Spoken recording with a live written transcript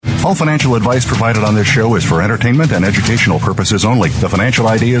All financial advice provided on this show is for entertainment and educational purposes only. The financial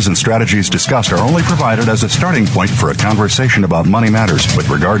ideas and strategies discussed are only provided as a starting point for a conversation about money matters. With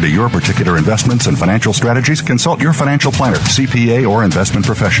regard to your particular investments and financial strategies, consult your financial planner, CPA, or investment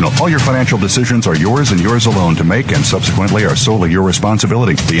professional. All your financial decisions are yours and yours alone to make, and subsequently are solely your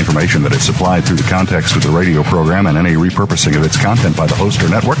responsibility. The information that is supplied through the context of the radio program and any repurposing of its content by the host or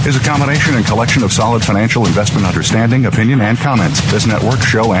network is a combination and collection of solid financial investment understanding, opinion, and comments. This network,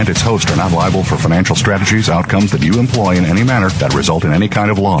 show, and its host are not liable for financial strategies, outcomes that you employ in any manner that result in any kind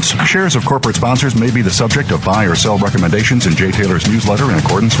of loss. Shares of corporate sponsors may be the subject of buy or sell recommendations in Jay Taylor's newsletter in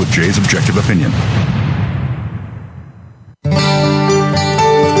accordance with Jay's objective opinion.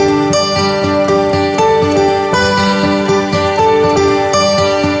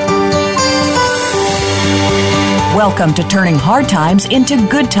 Welcome to Turning Hard Times into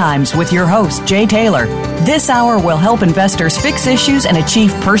Good Times with your host, Jay Taylor. This hour will help investors fix issues and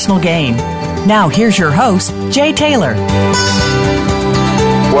achieve personal gain. Now, here's your host, Jay Taylor.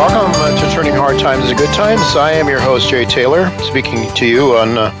 Welcome to Turning Hard Times into Good Times. I am your host, Jay Taylor, speaking to you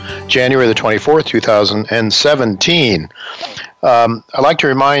on January the 24th, 2017. I'd like to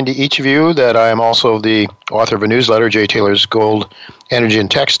remind each of you that I am also the author of a newsletter, Jay Taylor's Gold, Energy,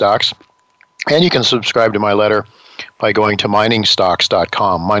 and Tech Stocks. And you can subscribe to my letter by going to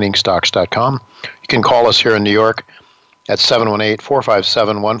miningstocks.com, miningstocks.com. You can call us here in New York at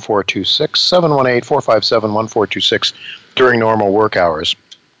 718-457-1426, 718-457-1426 during normal work hours.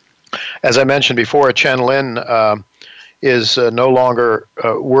 As I mentioned before, Chen Lin is no longer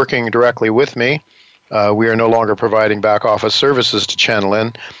working directly with me. We are no longer providing back office services to Chen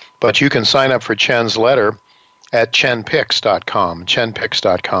Lin, but you can sign up for Chen's letter at chenpicks.com,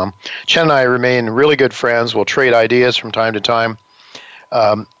 chenpicks.com. Chen and I remain really good friends. We'll trade ideas from time to time,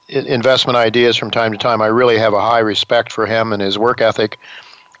 investment ideas from time to time. I really have a high respect for him and his work ethic.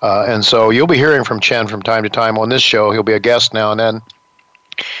 And so you'll be hearing from Chen from time to time on this show. He'll be a guest now and then.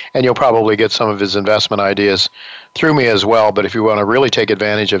 And you'll probably get some of his investment ideas through me as well. But if you want to really take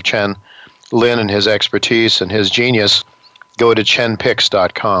advantage of Chen Lin and his expertise and his genius, go to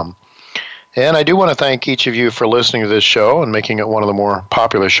chenpicks.com. And I do want to thank each of you for listening to this show and making it one of the more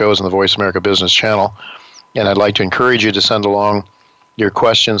popular shows on the Voice America Business Channel. And I'd like to encourage you to send along your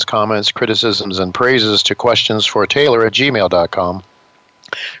questions, comments, criticisms, and praises to questionsfortaylor@gmail.com,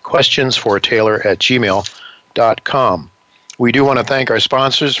 questionsfortaylor@gmail.com. We do want to thank our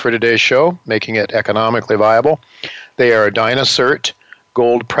sponsors for today's show, making it economically viable. They are Dynacert,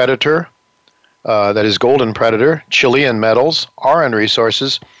 Gold Predator, that is Golden Predator, Chilean Metals, RN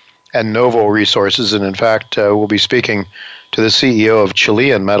Resources, and Novo Resources. And in fact, we'll be speaking to the CEO of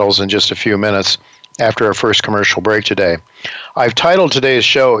Chilean Metals in just a few minutes after our first commercial break today. I've titled today's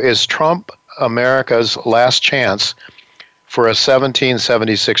show, Is Trump America's Last Chance for a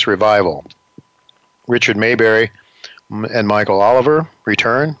 1776 Revival? Richard Mayberry and Michael Oliver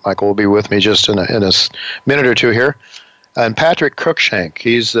return. Michael will be with me just in a minute or two here. And Patrick Cruikshank,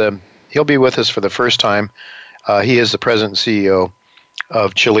 he'll be with us for the first time. He is the president and CEO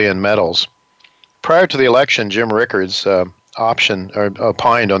of Chilean Metals. Prior to the election, Jim Rickards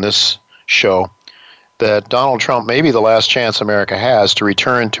opined on this show that Donald Trump may be the last chance America has to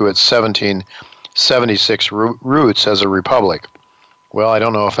return to its 1776 roots as a republic. Well, I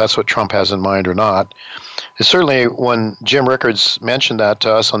don't know if that's what Trump has in mind or not. Certainly, when Jim Rickards mentioned that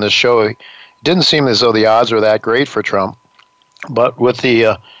to us on this show, it didn't seem as though the odds were that great for Trump. But with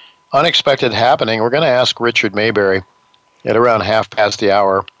the unexpected happening, we're going to ask Richard Mayberry at around half past the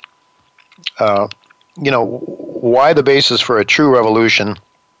hour, why the basis for a true revolution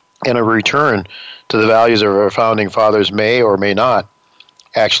and a return to the values of our founding fathers may or may not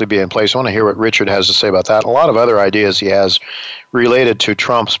actually be in place. I want to hear what Richard has to say about that. A lot of other ideas he has related to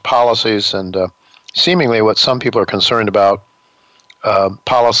Trump's policies and seemingly what some people are concerned about,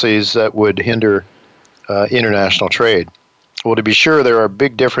 policies that would hinder international trade. Well, to be sure, there are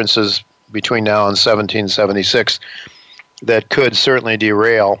big differences between now and 1776 that could certainly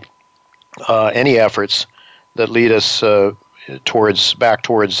derail any efforts that lead us back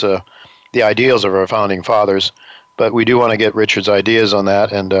towards the ideals of our founding fathers. But we do want to get Richard's ideas on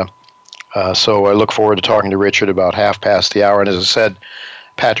that, and so I look forward to talking to Richard about half past the hour. And as I said,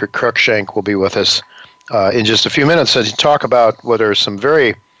 Patrick Cruikshank will be with us in just a few minutes to talk about what are some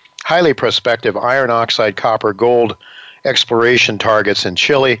very highly prospective iron oxide, copper, gold exploration targets in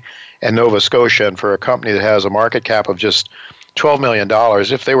Chile and Nova Scotia. And for a company that has a market cap of just $12 million,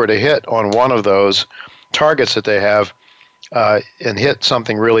 if they were to hit on one of those targets that they have and hit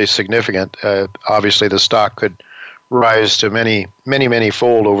something really significant, obviously the stock could rise to many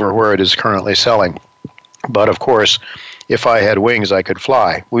fold over where it is currently selling. But of course, if I had wings, I could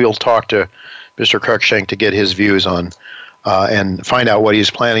fly. We'll talk to Mr. Cruikshank to get his views on and find out what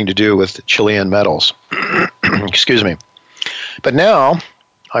he's planning to do with Chilean metals. Excuse me. But now,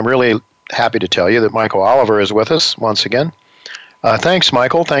 I'm really happy to tell you that Michael Oliver is with us once again. Thanks,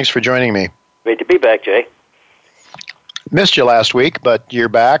 Michael. Thanks for joining me. Great to be back, Jay. Missed you last week, but you're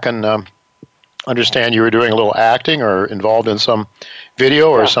back, and understand you were doing a little acting or involved in some video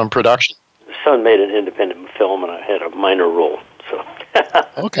or some production. The son made an independent film, and I had a minor role. So.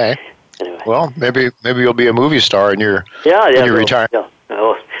 Okay. Anyway. Well, maybe you'll be a movie star in your retirement. Yeah.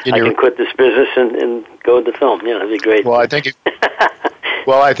 Well, I can quit this business and go into film. Yeah, that'd be great. Well, I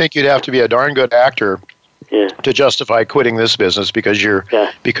think you'd have to be a darn good actor to justify quitting this business because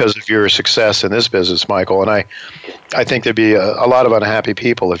of your success in this business, Michael. And I think there'd be a lot of unhappy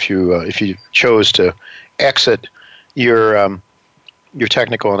people if you chose to exit your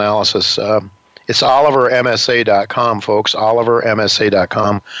technical analysis. It's OliverMSA.com, folks.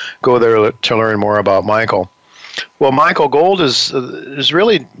 OliverMSA.com. Go there to learn more about Michael. Well, Michael, gold is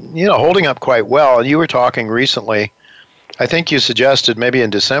really holding up quite well. And you were talking recently. I think you suggested maybe in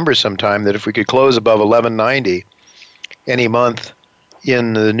December sometime that if we could close above 1190 any month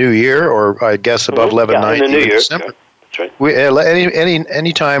in the new year, or I guess above 1190 in December. Yeah, that's right.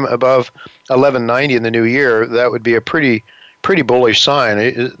 Any time above 1190 in the new year, that would be a pretty bullish sign.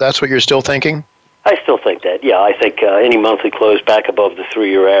 That's what you're still thinking? I still think that. Yeah, I think any monthly close back above the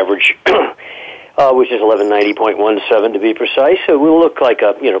 3-year average, which is 1190.17 to be precise, so we'll look like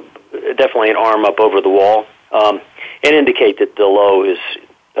definitely an arm up over the wall. And indicate that the low is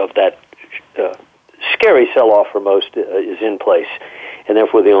of that scary sell-off for most is in place, and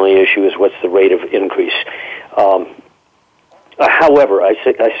therefore the only issue is what's the rate of increase. However, I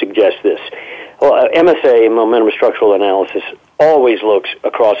suggest this. Well, MSA, Momentum Structural Analysis, always looks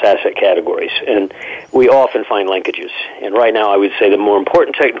across asset categories, and we often find linkages. And right now I would say the more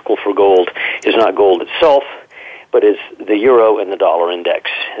important technical for gold is not gold itself, but is the euro and the dollar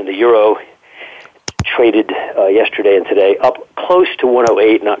index. And the euro traded yesterday and today up close to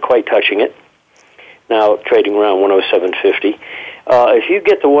 108, not quite touching it. Now trading around 107.50. If you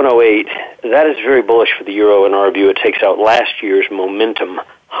get to 108, that is very bullish for the euro in our view. It takes out last year's momentum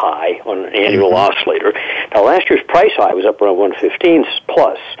high on an annual oscillator. Now last year's price high was up around 115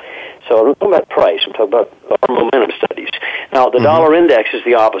 plus. So I'm not talking about price, I'm talking about our momentum studies. Now the dollar index is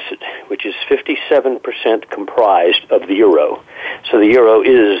the opposite, which is 57% comprised of the euro. So the euro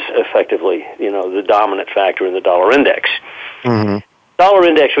is effectively, the dominant factor in the dollar index. Dollar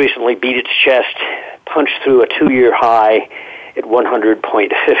index recently beat its chest, punched through a 2-year high at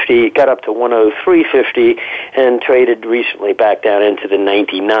 100.50, got up to 103.50, and traded recently back down into the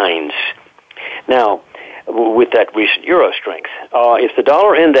 99s. Now, with that recent euro strength, if the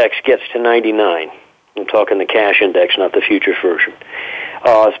dollar index gets to 99, I'm talking the cash index, not the futures version,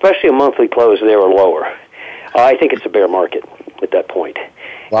 especially a monthly close there or lower, I think it's a bear market at that point.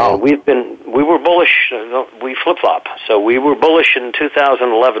 Wow. We were bullish, we flip-flop. So we were bullish in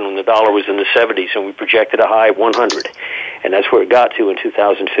 2011 when the dollar was in the 70s, and we projected a high of 100. And that's where it got to in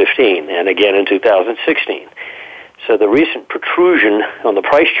 2015, and again in 2016. So the recent protrusion on the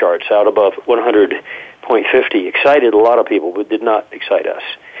price charts out above 100.50 excited a lot of people, but did not excite us.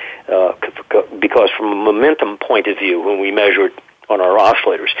 Because from a momentum point of view, when we measured on our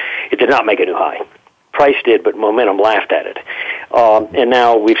oscillators, it did not make a new high. Price did, but momentum laughed at it. And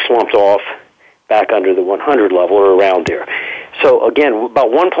now we've slumped off back under the 100 level or around there. So again,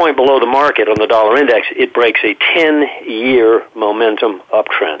 about 1 point below the market on the dollar index, it breaks a 10-year momentum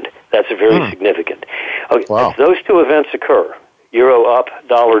uptrend. That's very significant. Okay, wow. If those two events occur, euro up,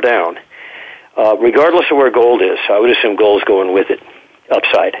 dollar down, regardless of where gold is, I would assume gold's going with it,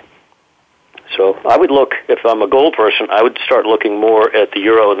 upside. So I would look, if I'm a gold person, I would start looking more at the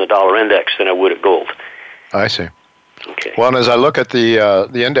euro and the dollar index than I would at gold. I see. Okay. Well, and as I look at the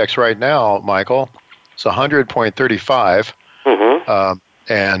index right now, Michael, it's 100.35.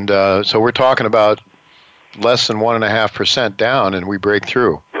 So we're talking about less than 1.5% down, and we break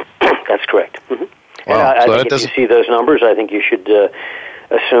through. That's correct. Wow. And I think if you see those numbers, I think you should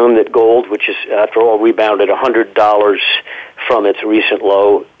assume that gold, which is, after all, rebounded $100 from its recent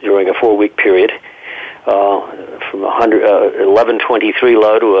low during a 4-week period, from 1123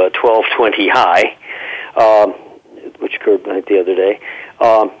 low to a 1220 high, which occurred, I think, the other day,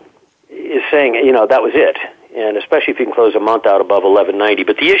 is saying, that was it. And especially if you can close a month out above 1190.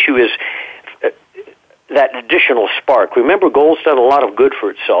 But the issue is that additional spark. Remember, gold's done a lot of good for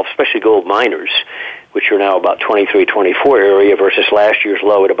itself, especially gold miners, which are now about 23, 24 area versus last year's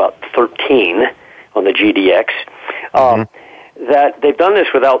low at about 13 on the GDX. That they've done this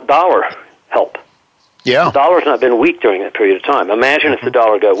without dollar help. Yeah. The dollar's not been weak during that period of time. Imagine if the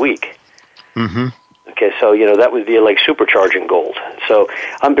dollar got weak. Mm-hmm. Okay, so, that would be like supercharging gold. So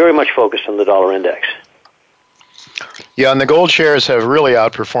I'm very much focused on the dollar index. Yeah, and the gold shares have really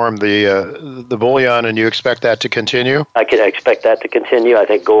outperformed the bullion, and you expect that to continue? I expect that to continue. I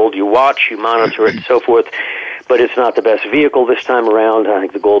think gold, you watch, you monitor it, and so forth, but it's not the best vehicle this time around. I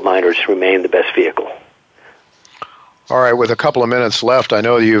think the gold miners remain the best vehicle. All right, with a couple of minutes left, I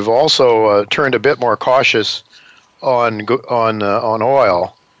know you've also turned a bit more cautious on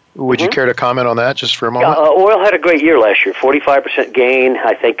oil. Would you care to comment on that just for a moment? Oil had a great year last year, 45% gain.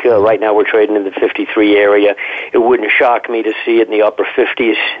 I think right now we're trading in the 53 area. It wouldn't shock me to see it in the upper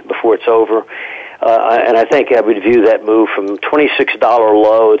 50s before it's over. And I think I would view that move from $26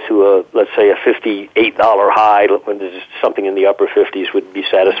 low to let's say a $58 high, when there's something in the upper 50s would be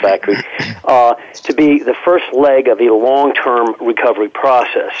satisfactory, to be the first leg of a long-term recovery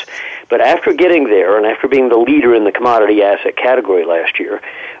process. But after getting there and after being the leader in the commodity asset category last year,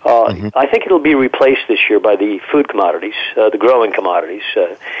 I think it'll be replaced this year by the food commodities, the growing commodities,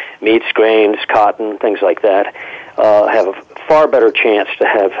 meats, grains, cotton, things like that, have a far better chance to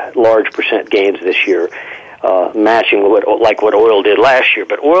have large percent gains this year, matching what oil did last year.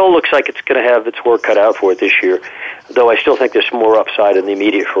 But oil looks like it's going to have its work cut out for it this year, though I still think there's more upside in the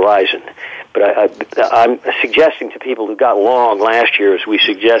immediate horizon. But I'm suggesting to people who got long last year, as we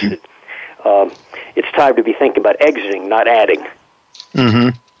suggested, it's time to be thinking about exiting, not adding.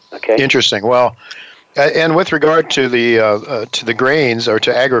 Mm-hmm. Okay. Interesting. Well, and with regard to the grains or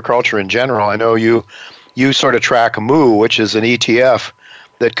to agriculture in general, I know you sort of track MOO, which is an ETF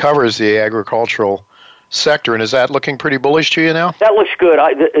that covers the agricultural sector, and is that looking pretty bullish to you now? That looks good.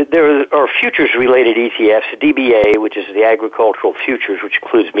 There are futures-related ETFs, DBA, which is the agricultural futures, which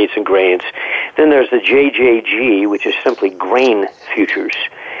includes meats and grains. Then there's the JJG, which is simply grain futures.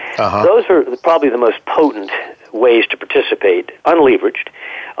 Uh-huh. Those are probably the most potent ways to participate, unleveraged.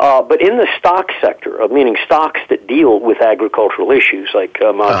 But in the stock sector, meaning stocks that deal with agricultural issues like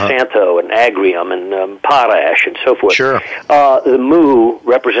Monsanto and Agrium and Potash and so forth, sure. The MOO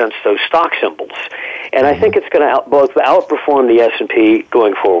represents those stock symbols. And I think it's going to both outperform the S&P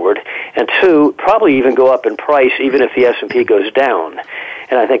going forward, and two, probably even go up in price even if the S&P goes down.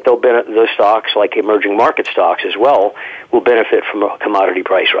 And I think those stocks, like emerging market stocks as well, will benefit from a commodity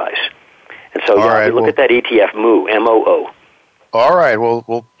price rise. And so look at that ETF, MOO, M-O-O. All right,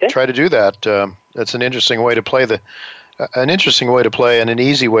 we'll try to do that. That's an interesting way to play and an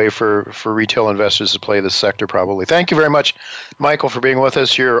easy way for retail investors to play this sector, probably. Thank you very much, Michael, for being with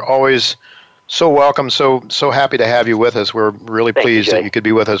us. You're always so welcome, so happy to have you with us. We're really pleased that you could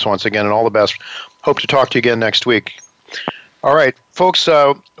be with us once again, and all the best. Hope to talk to you again next week. All right, folks,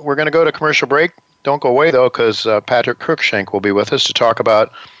 we're going to go to commercial break. Don't go away, though, because Patrick Cruikshank will be with us to talk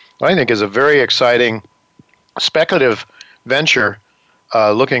about what I think is a very exciting speculative venture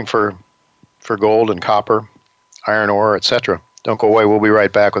looking for gold and copper, iron ore, etc. Don't go away. We'll be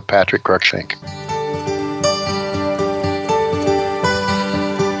right back with Patrick Cruikshank.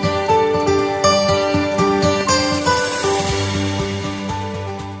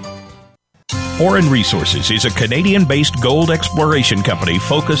 Auryn Resources is a Canadian-based gold exploration company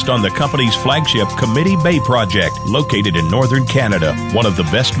focused on the company's flagship Committee Bay project, located in northern Canada, one of the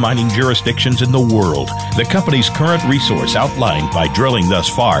best mining jurisdictions in the world. The company's current resource, outlined by drilling thus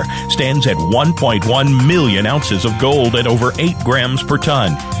far, stands at 1.1 million ounces of gold at over 8 grams per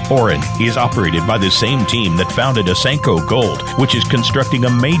ton. Auryn is operated by the same team that founded Asanko Gold, which is constructing a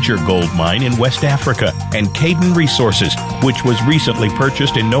major gold mine in West Africa, and Caden Resources, which was recently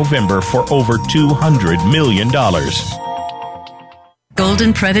purchased in November for over $200 million.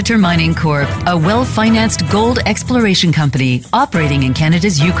 Golden Predator Mining Corp., a well-financed gold exploration company operating in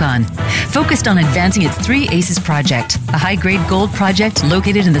Canada's Yukon, focused on advancing its Three Aces project, a high-grade gold project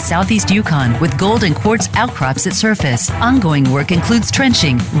located in the southeast Yukon with gold and quartz outcrops at surface. Ongoing work includes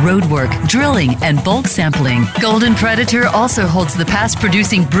trenching, road work, drilling, and bulk sampling. Golden Predator also holds the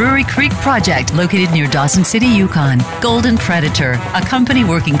past-producing Brewery Creek project located near Dawson City, Yukon. Golden Predator, a company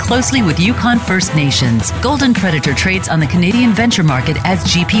working closely with Yukon First Nations. Golden Predator trades on the Canadian venture market as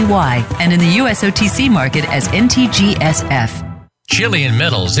GPY and in the US OTC market as NTGSF. Chilean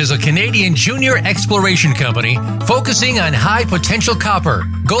Metals is a Canadian junior exploration company focusing on high-potential copper,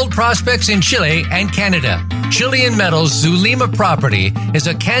 gold prospects in Chile and Canada. Chilean Metals' Zulima property is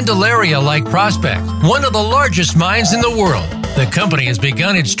a Candelaria-like prospect, one of the largest mines in the world. The company has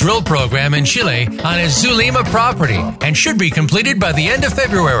begun its drill program in Chile on its Zulima property and should be completed by the end of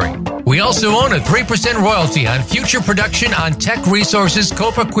February. We also own a 3% royalty on future production on Teck Resources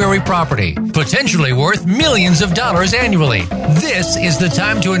Copper Quarry property, potentially worth millions of dollars annually. This is the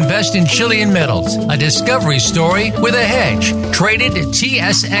time to invest in Chilean Metals, a discovery story with a hedge, traded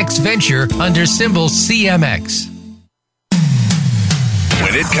TSX Venture under symbol CMX.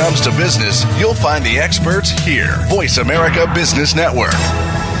 When it comes to business, you'll find the experts here. Voice America Business Network.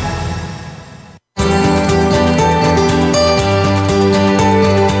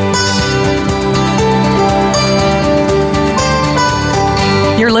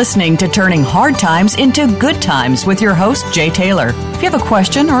 You're listening to Turning Hard Times into Good Times with your host, Jay Taylor. If you have a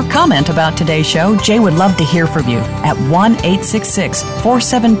question or comment about today's show, Jay would love to hear from you at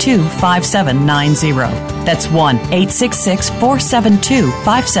 1-866-472-5790. That's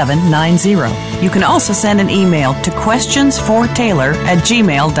 1-866-472-5790. You can also send an email to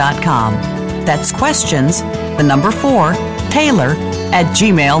questionsfortaylor@gmail.com. That's questions, the number 4,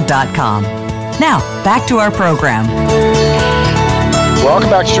 Taylor@gmail.com. Now, back to our program.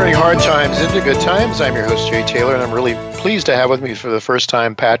 Welcome back to Turning Hard Times into Good Times. I'm your host, Jay Taylor, and I'm really pleased to have with me for the first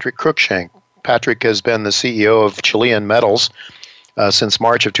time Patrick Cruikshank. Patrick has been the CEO of Chilean Metals since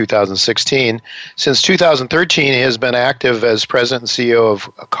March of 2016. Since 2013, he has been active as president and CEO of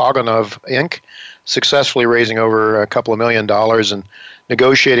Koganov Inc., successfully raising over a couple of $1 million and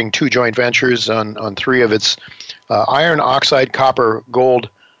negotiating 2 joint ventures on 3 of its iron oxide copper gold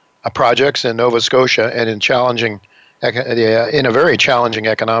projects in Nova Scotia and in a very challenging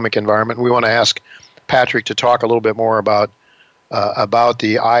economic environment. We want to ask Patrick to talk a little bit more about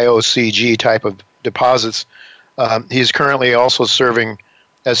the IOCG type of deposits. He's currently also serving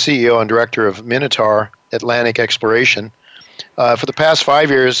as CEO and director of Minotaur Atlantic Exploration. For the past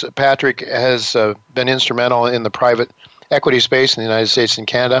 5 years, Patrick has been instrumental in the private equity space in the United States and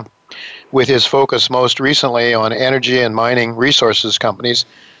Canada, with his focus most recently on energy and mining resources companies,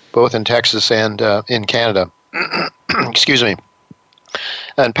 both in Texas and in Canada. Excuse me.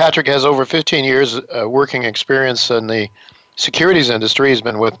 And Patrick has over 15 years working experience in the securities industry. He's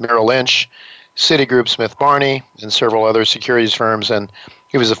been with Merrill Lynch, Citigroup, Smith Barney, and several other securities firms. And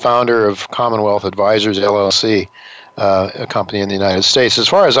he was the founder of Commonwealth Advisors, LLC, a company in the United States. As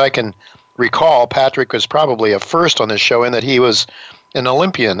far as I can recall, Patrick was probably a first on this show in that he was an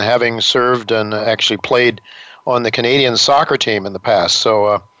Olympian, having served and actually played on the Canadian soccer team in the past.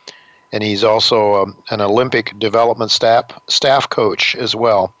 So, and he's also an Olympic development staff coach as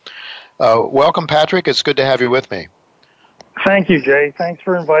well. Welcome, Patrick. It's good to have you with me. Thank you, Jay. Thanks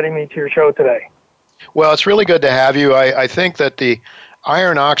for inviting me to your show today. Well, it's really good to have you. I think that the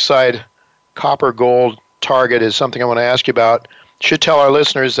iron oxide copper gold target is something I want to ask you about. Should tell our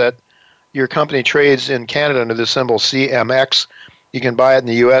listeners that your company trades in Canada under the symbol CMX. You can buy it in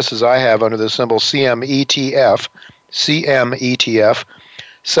the U.S. as I have under the symbol CMETF.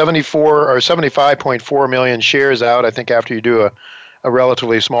 75.4 million shares out, I think, after you do a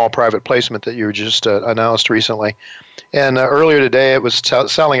relatively small private placement that you just announced recently. And earlier today, it was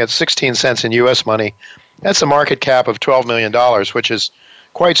selling at 16 cents in U.S. money. That's a market cap of $12 million, which is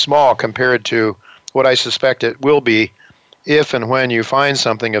quite small compared to what I suspect it will be if and when you find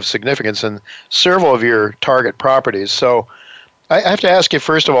something of significance in several of your target properties. So I have to ask you,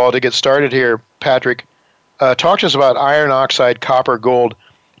 first of all, to get started here, Patrick, talk to us about iron oxide copper gold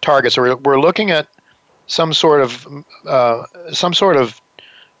targets. We're looking at some sort of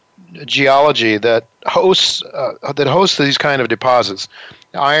geology that hosts these kind of deposits,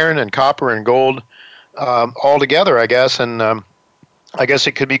 iron and copper and gold all together, I guess. And I guess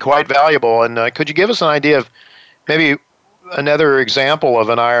it could be quite valuable. And could you give us an idea of maybe another example of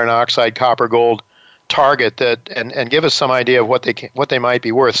an iron oxide copper gold target and give us some idea of what they might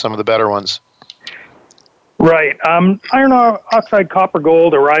be worth, some of the better ones? Right. Iron oxide copper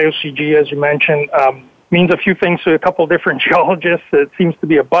gold, or IOCG, as you mentioned, means a few things to a couple of different geologists. It seems to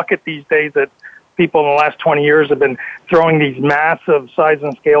be a bucket these days that people in the last 20 years have been throwing these massive size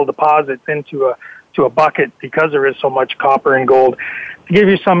and scale deposits into a bucket because there is so much copper and gold. To give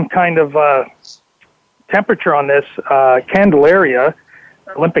you some kind of temperature on this, Candelaria,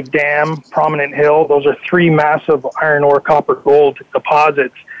 Olympic Dam, Prominent Hill, those are 3 massive iron ore copper gold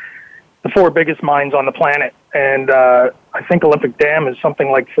deposits, the 4 biggest mines on the planet. And I think Olympic Dam is something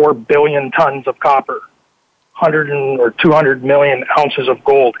like 4 billion tons of copper, 100 or 200 million ounces of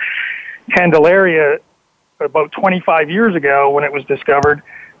gold. Candelaria, about 25 years ago when it was discovered,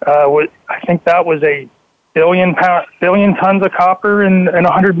 I think that was a billion tons of copper and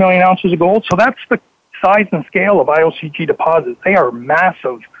 100 million ounces of gold. So that's the size and scale of IOCG deposits. They are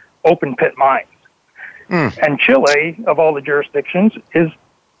massive open pit mines. And Chile, of all the jurisdictions,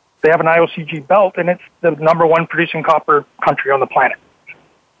 they have an IOCG belt, and it's the #1 producing copper country on the planet.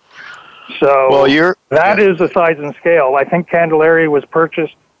 So that is the size and scale. I think Candelaria was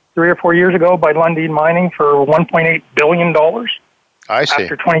purchased 3 or 4 years ago by Lundin Mining for $1.8 billion. I see.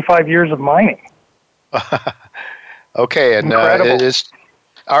 After 25 years of mining. Okay, and does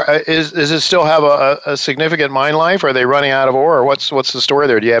it still have a significant mine life? Are they running out of ore, or what's the story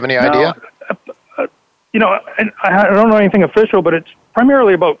there? Do you have any idea? I don't know anything official, but it's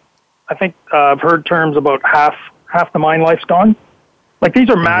primarily about, I think I've heard terms about half the mine life's gone. Like, these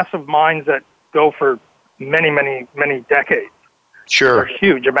are massive mines that go for many, many, many decades. Sure. They're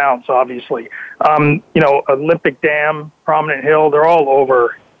huge amounts, obviously. Olympic Dam, Prominent Hill, they're all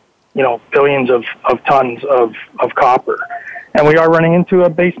over, billions of tons of copper. And we are running into a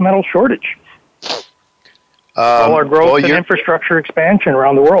base metal shortage. All our growth and infrastructure expansion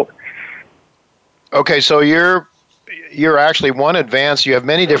around the world. Okay, so you're actually one advanced. You have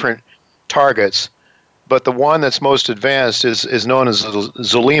many different targets, but the one that's most advanced is known as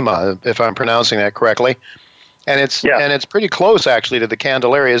Zulima, if I'm pronouncing that correctly. And it's pretty close, actually, to the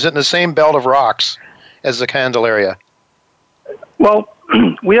Candelaria. Is it in the same belt of rocks as the Candelaria? Well,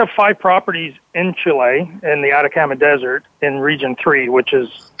 we have 5 properties in Chile in the Atacama Desert in Region 3, which is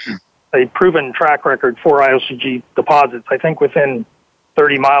a proven track record for IOCG deposits. I think within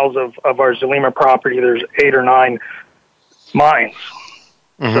 30 miles of our Zulima property, there's 8 or 9 mines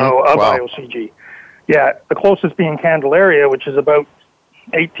of IOCG. Yeah, the closest being Candelaria, which is about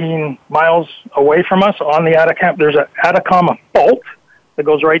 18 miles away from us on the Atacama. There's an Atacama fault that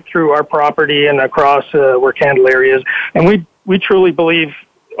goes right through our property and across where Candelaria is. And we truly believe,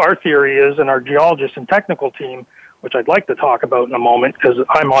 our theory is, and our geologist and technical team, which I'd like to talk about in a moment because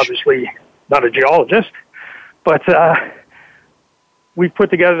I'm obviously not a geologist, but we put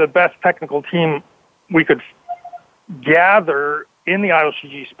together the best technical team we could gather in the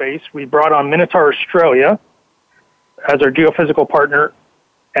IOCG space. We brought on Minotaur Australia as our geophysical partner,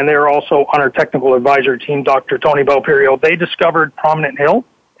 and they're also on our technical advisor team, Dr. Tony Belperio. They discovered Prominent Hill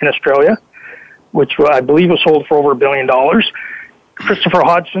in Australia, which I believe was sold for over $1 billion. Christopher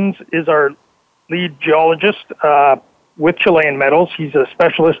Hodgson is our lead geologist with Chilean Metals. He's a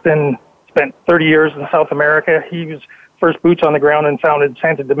specialist spent 30 years in South America. He was first boots on the ground and founded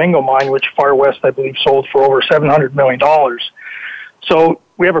Santo Domingo Mine, which Far West, I believe, sold for over $700 million. So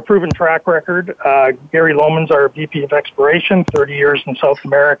we have a proven track record. Gary Lohman's our VP of Exploration, 30 years in South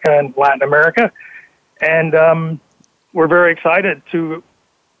America and Latin America. And we're very excited to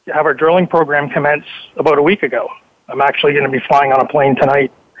have our drilling program commence about a week ago. I'm actually going to be flying on a plane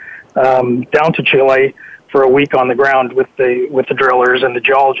tonight down to Chile for a week on the ground with the drillers and the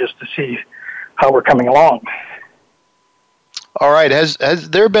geologists to see how we're coming along. All right. Has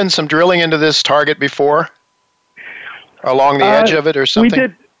there been some drilling into this target before? Along the edge of it or something? We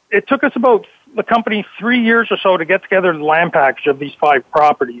did. It took us about, the company, 3 years or so to get together the land package of these 5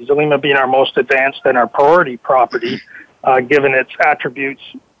 properties, Zulima being our most advanced and our priority property, given its attributes,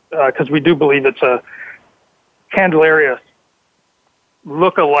 because we do believe it's a Candelaria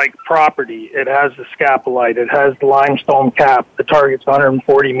look-alike property. It has the scapolite. It has the limestone cap. The target's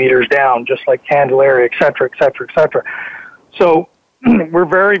 140 meters down, just like Candelaria, et cetera, et cetera, et cetera. So we're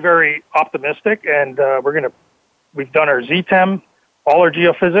very, very optimistic, and we've done our ZTEM, all our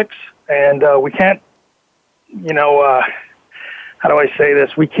geophysics, and we can't, how do I say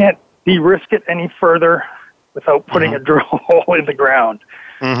this? We can't de-risk it any further without putting a drill hole in the ground.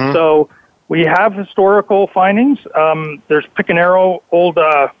 So we have historical findings. There's pick and arrow, old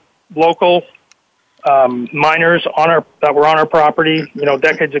local miners that were on our property,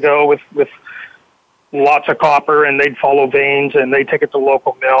 decades ago with lots of copper, and they'd follow veins and they'd take it to the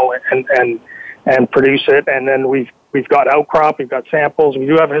local mill and produce it. And then we've got outcrop, we've got samples. We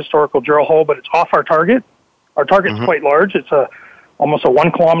do have a historical drill hole, but it's off our target. Our target's quite large. It's almost a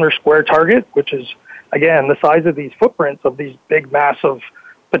 1 kilometer square target, which is, again, the size of these footprints of these big, massive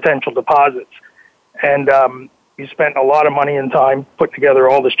potential deposits. And we spent a lot of money and time putting together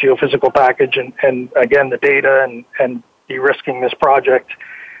all this geophysical package and again, the data and de-risking this project.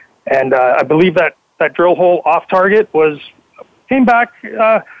 And I believe that drill hole off target came back,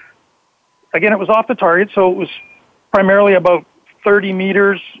 again, it was off the target, so it was primarily about 30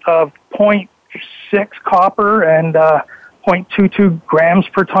 meters of 0.6 copper and 0.22 grams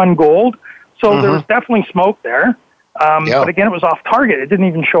per ton gold. So there was definitely smoke there. But again, it was off target. It didn't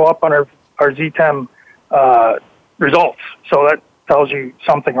even show up on our ZTEM results. So that tells you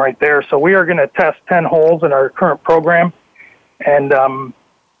something right there. So we are going to test 10 holes in our current program, and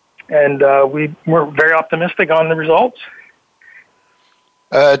we're very optimistic on the results.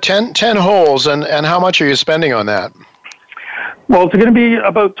 10 holes, and how much are you spending on that? Well, it's going to be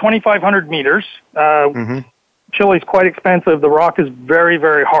about 2,500 meters. Chile's quite expensive. The rock is very,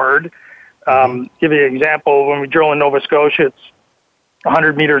 very hard. Give you an example, when we drill in Nova Scotia, it's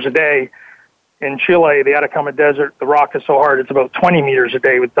 100 meters a day. In Chile, the Atacama Desert, the rock is so hard, it's about 20 meters a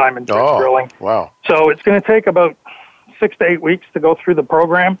day with diamond drilling. Wow. So it's going to take about 6 to 8 weeks to go through the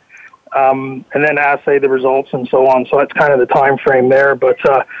program, and then assay the results and so on. So that's kind of the time frame there. But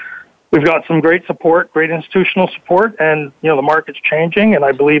we've got some great support, great institutional support, and the market's changing, and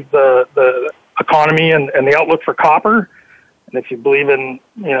I believe the economy and the outlook for copper. And if you believe in,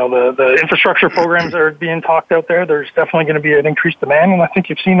 the infrastructure programs that are being talked out there, there's definitely going to be an increased demand. And I think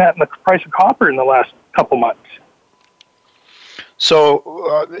you've seen that in the price of copper in the last couple months.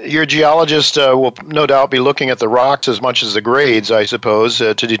 So your geologist will no doubt be looking at the rocks as much as the grades, I suppose,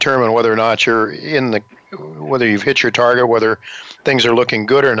 to determine whether or not whether you've hit your target, whether things are looking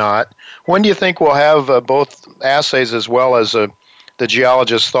good or not. When do you think we'll have both assays as well as the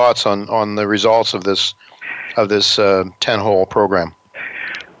geologist's thoughts on the results of this 10-hole program?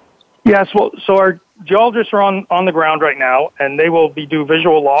 Yes, well, so our geologists are on the ground right now, and they will do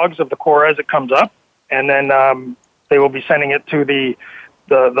visual logs of the core as it comes up, and then they will be sending it to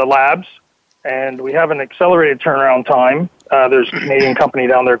the labs, and we have an accelerated turnaround time. There's a Canadian company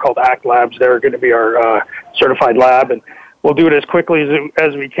down there called ACT Labs. They're going to be our certified lab, and we'll do it as quickly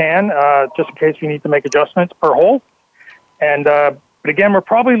as we can, just in case we need to make adjustments per hole. And but again, we're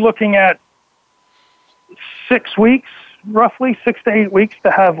probably looking at 6 weeks, roughly 6 to 8 weeks,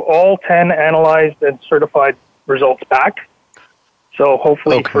 to have all 10 analyzed and certified results back. So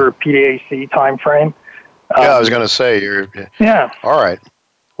hopefully for PDAC time frame. I was going to say all right.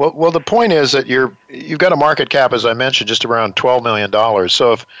 Well, the point is that you've got a market cap, as I mentioned, just around $12 million.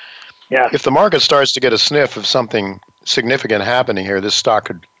 So if the market starts to get a sniff of something significant happening here, this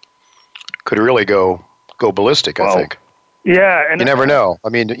stock could really go ballistic. I think. Yeah, and you never know. I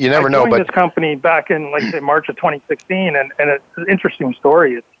mean, you never know. I joined this company back in, say, March of 2016, and it's an interesting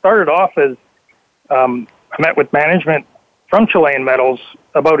story. It started off as I met with management from Chilean Metals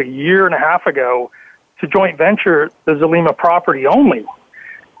about a year and a half ago to joint venture the Zulima property only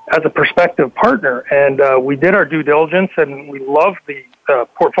as a prospective partner, and we did our due diligence, and we loved the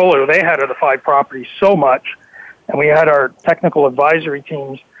portfolio they had of the 5 properties so much, and we had our technical advisory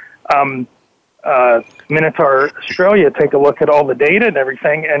teams. Minotaur Australia take a look at all the data and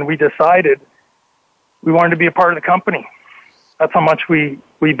everything, and we decided we wanted to be a part of the company. That's how much we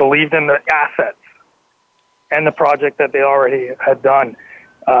believed in the assets and the project that they already had done.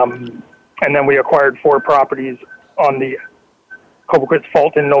 And then we acquired 4 properties on the Cobequid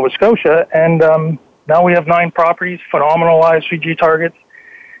Fault in Nova Scotia, and now we have 9 properties, phenomenal ISVG targets,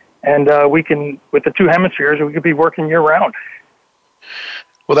 and we can, with the 2 hemispheres, we could be working year-round.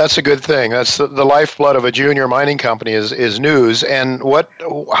 Well, that's a good thing. That's the lifeblood of a junior mining company is news. And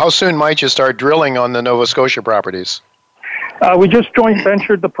how soon might you start drilling on the Nova Scotia properties? We just joint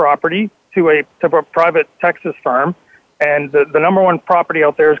ventured the property to a private Texas firm, and the number 1 property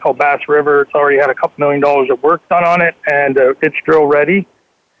out there is called Bass River. It's already had a couple $1 million of work done on it, and it's drill ready.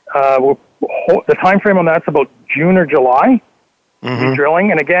 The time frame on that's about June or July.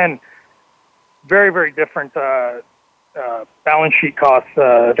 Drilling, and again, very, very different. Balance sheet costs,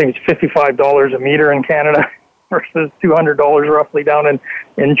 I think it's $55 a meter in Canada versus $200 roughly down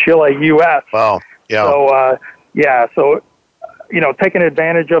in Chile, U.S. Wow. Yeah. So, taking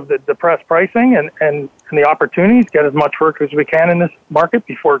advantage of the depressed pricing and the opportunities, get as much work as we can in this market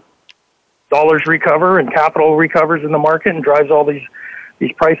before dollars recover and capital recovers in the market and drives all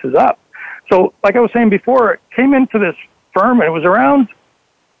these prices up. So, like I was saying before, it came into this firm and it was around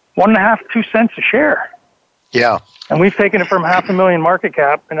 1.5, 2 cents a share. Yeah. And we've taken it from $500,000 market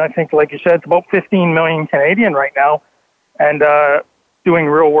cap, and I think, like you said, it's about 15 million Canadian right now, and doing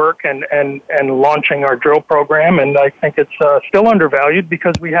real work and launching our drill program. And I think it's still undervalued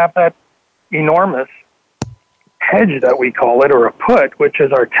because we have that enormous hedge that we call it, or a put, which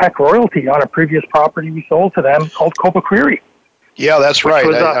is our tech royalty on a previous property we sold to them called Copaquiri. Yeah, that's right.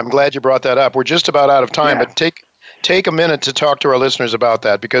 I'm glad you brought that up. We're just about out of time, but take a minute to talk to our listeners about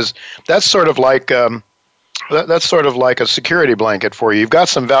that, because that's sort of like a security blanket for you. You've got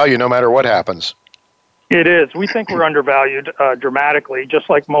some value no matter what happens. It is. We think we're undervalued dramatically, just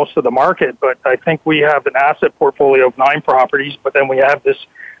like most of the market, but I think we have an asset portfolio of 9 properties, but then we have this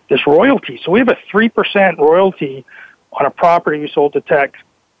royalty. So we have a 3% royalty on a property we sold to Teck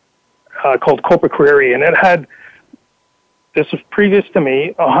called Copaquiri, and it had, this was previous to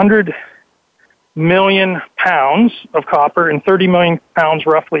me, 100 million pounds of copper and 30 million pounds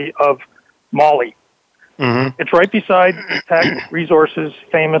roughly of moly. It's right beside Teck Resources'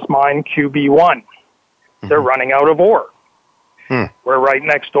 famous mine QB1. They're running out of ore. We're right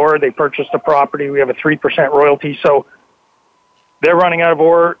next door. They purchased a property. We have a 3% royalty. So they're running out of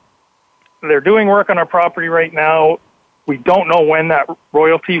ore. they're doing work on our property right now. We don't know when that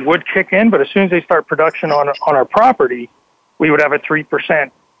royalty would kick in, but as soon as they start production on our property, we would have a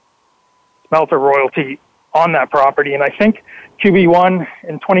 3% smelter royalty on that property. And I think QB1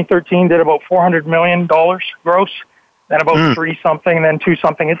 in 2013 did about $400 million gross, then about 3 something, and then 2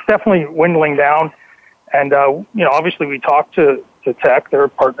 something. It's definitely dwindling down. And, obviously we talked to Teck. They're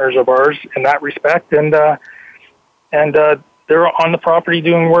partners of ours in that respect. And they're on the property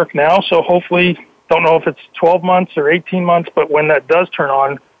doing work now. So hopefully, don't know if it's 12 months or 18 months, but when that does turn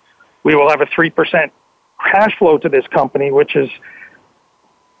on, we will have a 3% cash flow to this company, which is,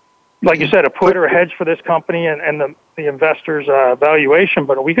 like you said, a put or a hedge for this company and the investors' valuation.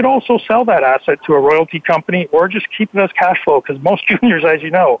 But we could also sell that asset to a royalty company or just keep it as cash flow, because most juniors, as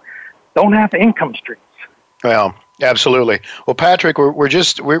you know, don't have income streams. Well, absolutely. Well, Patrick, we're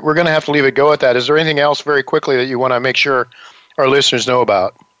going to have to leave it go at that. Is there anything else very quickly that you want to make sure our listeners know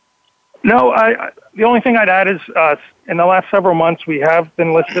about? No, the only thing I'd add is in the last several months, we have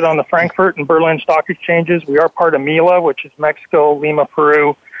been listed on the Frankfurt and Berlin stock exchanges. We are part of MILA, which is Mexico, Lima,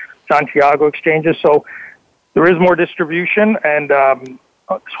 Peru, Santiago exchanges. So there is more distribution, and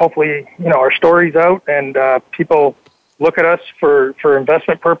hopefully, our story's out, and people look at us for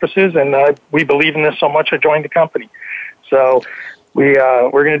investment purposes, and we believe in this so much I joined the company. So we're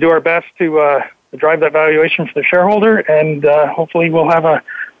going to do our best to drive that valuation for the shareholder, and hopefully we'll have a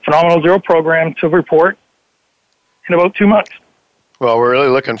phenomenal drill program to report in about 2 months. Well, we're really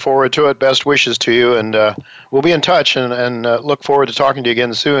looking forward to it. Best wishes to you, and we'll be in touch and look forward to talking to you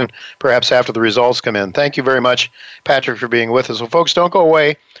again soon, perhaps after the results come in. Thank you very much, Patrick, for being with us. Well, folks, don't go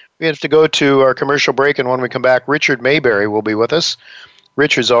away. We have to go to our commercial break, and when we come back, Richard Mayberry will be with us.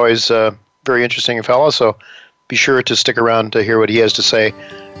 Richard's always a very interesting fellow, so be sure to stick around to hear what he has to say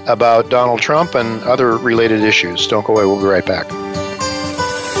about Donald Trump and other related issues. Don't go away. We'll be right back.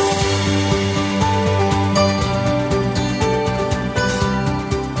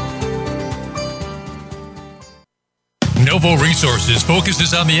 Novo Resources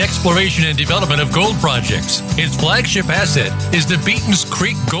focuses on the exploration and development of gold projects. Its flagship asset is the Beaton's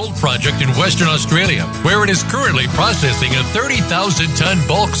Creek Gold Project in Western Australia, where it is currently processing a 30,000-ton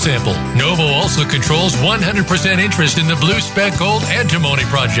bulk sample. Novo also controls 100% interest in the Blue Speck Gold Antimony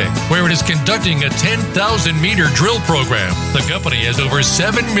Project, where it is conducting a 10,000-meter drill program. The company has over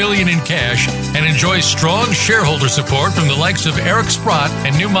 $7 million in cash and enjoys strong shareholder support from the likes of Eric Sprott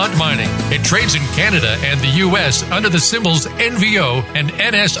and Newmont Mining. It trades in Canada and the U.S. under the symbols NVO and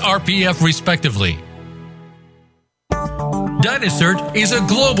NSRPF respectively. Dynacert is a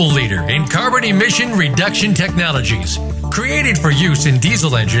global leader in carbon emission reduction technologies. Created for use in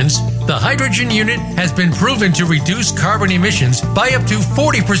diesel engines, the hydrogen unit has been proven to reduce carbon emissions by up to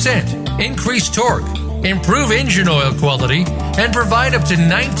 40%, increase torque, improve engine oil quality, and provide up to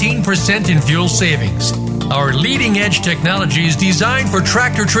 19% in fuel savings. Our leading-edge technology is designed for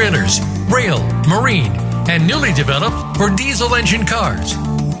tractor-trailers, rail, marine, and newly developed for diesel engine cars.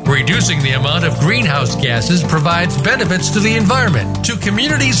 Reducing the amount of greenhouse gases provides benefits to the environment, to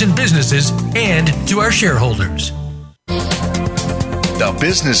communities and businesses, and to our shareholders. The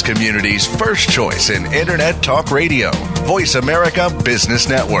business community's first choice in Internet Talk Radio. Voice America Business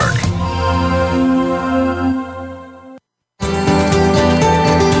Network.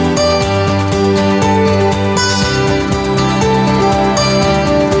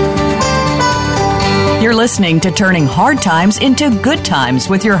 You're listening to Turning Hard Times into Good Times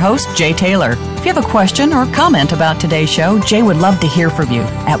with your host, Jay Taylor. If you have a question or comment about today's show, Jay would love to hear from you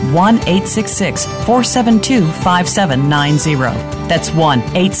at 1-866-472-5790. That's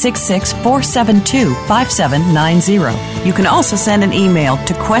 1-866-472-5790. You can also send an email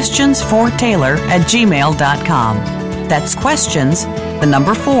to questionsfortaylor@gmail.com. That's questions, the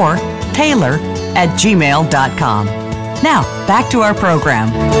number 4, Taylor@gmail.com. Now, back to our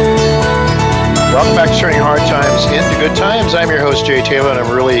program. Welcome back to Turning Hard Times into Good Times. I'm your host, Jay Taylor, and I'm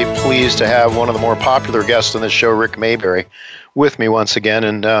really pleased to have one of the more popular guests on this show, Rick Mayberry, with me once again.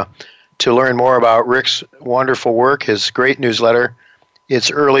 And to learn more about Rick's wonderful work, his great newsletter, it's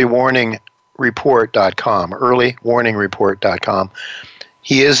earlywarningreport.com, earlywarningreport.com.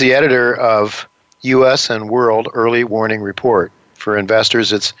 He is the editor of U.S. and World Early Warning Report for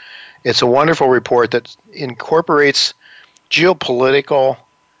investors. It's a wonderful report that incorporates geopolitical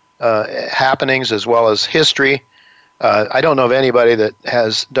happenings as well as history. I don't know of anybody that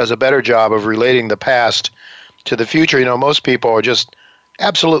does a better job of relating the past to the future. You know, most people are just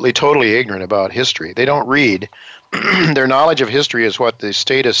absolutely totally ignorant about history. They don't read. Their knowledge of history is what the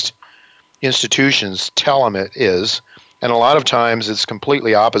statist institutions tell them it is, and a lot of times it's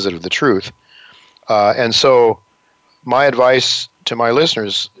completely opposite of the truth. And so my advice to my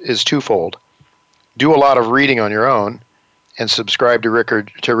listeners is twofold. Do a lot of reading on your own and subscribe to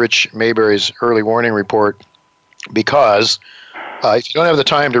Rich Maybury's early warning report, because if you don't have the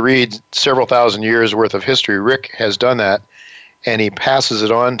time to read several thousand years worth of history, Rick has done that, and he passes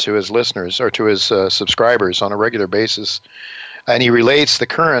it on to his listeners or to his subscribers on a regular basis, and he relates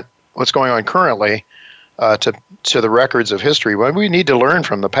what's going on currently to the records of history. Well, we need to learn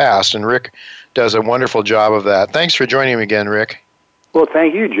from the past, and Rick does a wonderful job of that. Thanks for joining me again, Rick. Well,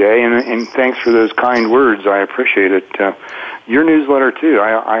 thank you, Jay, and thanks for those kind words. I appreciate it. Your newsletter, too.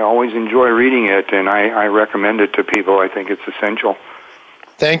 I always enjoy reading it, and I recommend it to people. I think it's essential.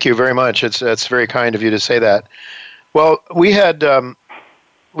 Thank you very much. That's very kind of you to say that. Well, we've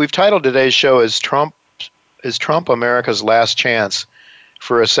titled today's show as Trump America's Last Chance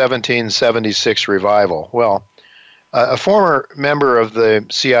for a 1776 Revival. Well, a former member of the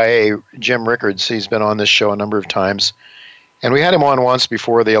CIA, Jim Rickards, he's been on this show a number of times, and we had him on once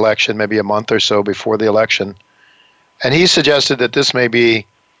before the election, maybe a month or so before the election, and he suggested that this may be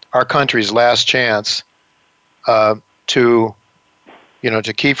our country's last chance to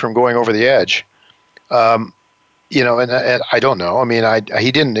keep from going over the edge. And I don't know. I mean, I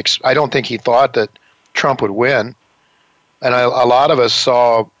don't think he thought that Trump would win, and a lot of us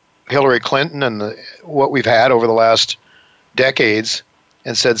saw Hillary Clinton and what we've had over the last decades,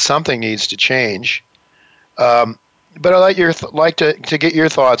 and said something needs to change. But I'd like to get your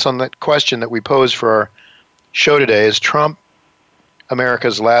thoughts on the question that we posed for our show today: is Trump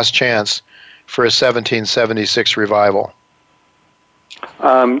America's last chance for a 1776 revival?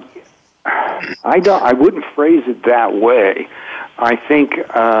 I wouldn't phrase it that way. I think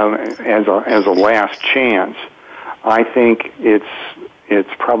as a last chance, I think it's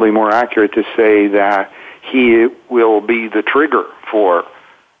probably more accurate to say that he will be the trigger for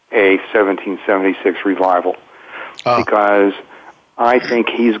a 1776 revival. Because I think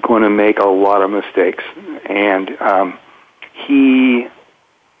he's going to make a lot of mistakes, and I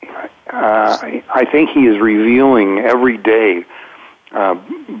think he is revealing every day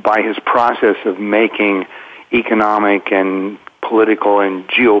by his process of making economic and political and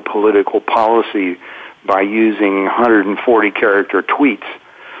geopolitical policy by using 140-character tweets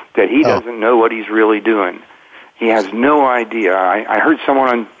that he doesn't know what he's really doing. He has no idea. I heard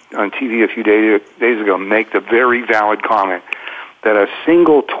someone on TV a few days ago make the very valid comment that a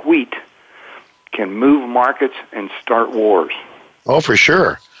single tweet can move markets and start wars. Oh, for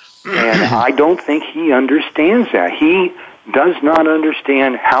sure. And I don't think he understands that. He does not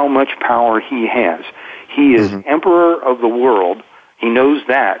understand how much power he has. He is emperor of the world. He knows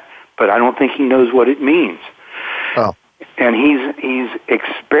that, but I don't think he knows what it means. Oh. And he's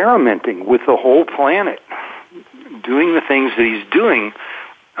experimenting with the whole planet, doing the things that he's doing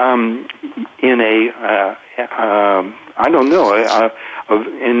in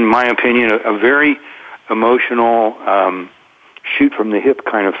in my opinion, a very emotional, shoot from the hip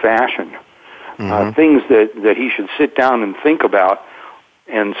kind of fashion. Things that he should sit down and think about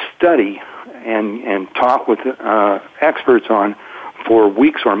and study and talk with experts on for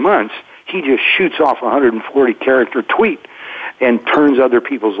weeks or months. He just shoots off a 140-character tweet and turns other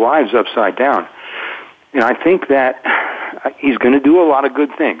people's lives upside down. And I think that he's going to do a lot of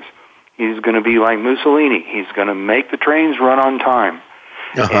good things. He's going to be like Mussolini. He's going to make the trains run on time.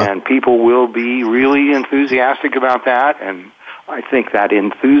 And people will be really enthusiastic about that. And I think that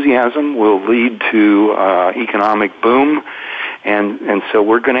enthusiasm will lead to economic boom. And so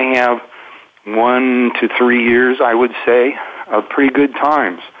we're going to have 1 to 3 years, I would say, of pretty good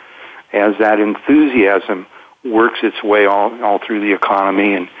times as that enthusiasm works its way all through the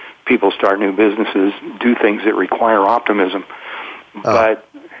economy and people start new businesses, do things that require optimism. But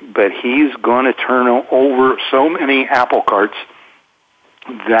he's going to turn over so many apple carts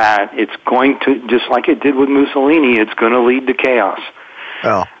that it's going to, just like it did with Mussolini, it's going to lead to chaos.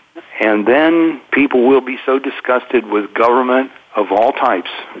 Oh. And then people will be so disgusted with government of all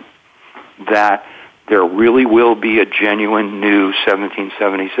types that there really will be a genuine new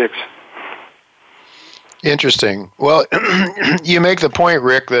 1776. Interesting. Well, you make the point,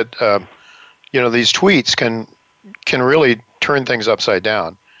 Rick, that these tweets can really turn things upside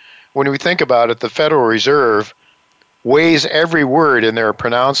down. When we think about it, the Federal Reserve weighs every word in their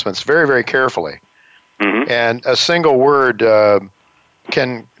pronouncements very, very carefully. And a single word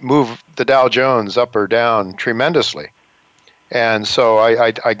can move the Dow Jones up or down tremendously. And so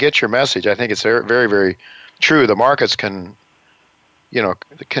I get your message. I think it's very, very true. The markets can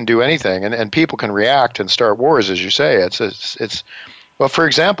do anything, and people can react and start wars, as you say. It's well, for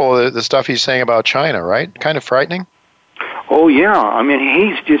example, the stuff he's saying about China, right? Kind of frightening. Oh yeah, I mean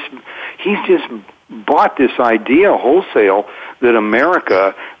he's just bought this idea wholesale that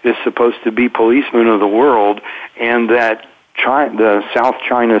America is supposed to be policeman of the world and that the South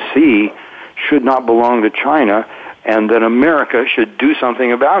China Sea should not belong to China and that America should do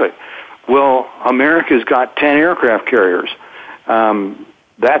something about it. Well, America's got 10 aircraft carriers.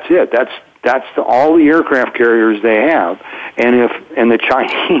 That's it. That's all the aircraft carriers they have. And the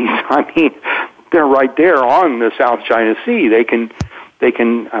Chinese, I mean, they're right there on the South China Sea. They can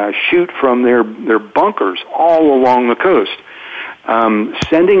shoot from their bunkers all along the coast.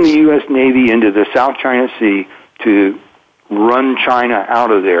 Sending the U.S. Navy into the South China Sea to run China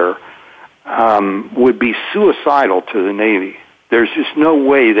out of there would be suicidal to the Navy. There's just no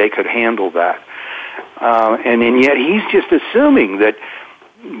way they could handle that. And yet he's just assuming that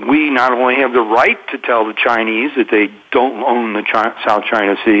we not only have the right to tell the Chinese that they don't own the South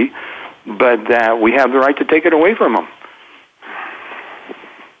China Sea, but that we have the right to take it away from them.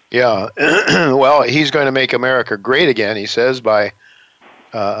 Yeah. Well, he's going to make America great again, he says, by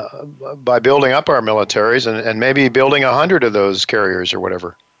building up our militaries and maybe building 100 of those carriers or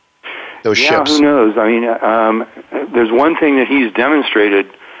whatever, those ships. Yeah, who knows? I mean, there's one thing that he's demonstrated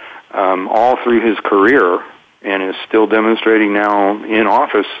all through his career and is still demonstrating now in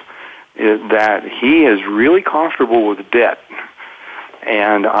office, is that he is really comfortable with debt.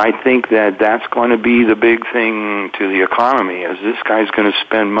 And I think that that's going to be the big thing to the economy, is this guy's going to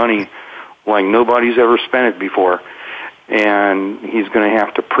spend money like nobody's ever spent it before. And he's going to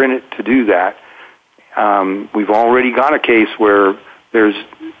have to print it to do that. We've already got a case where there's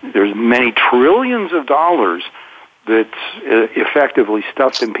many trillions of dollars that's effectively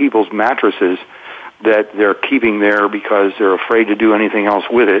stuffed in people's mattresses that they're keeping there because they're afraid to do anything else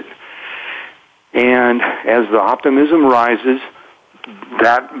with it. And as the optimism rises,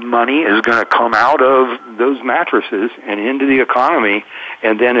 that money is going to come out of those mattresses and into the economy.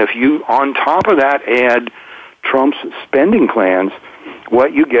 And then if you, on top of that, add Trump's spending plans,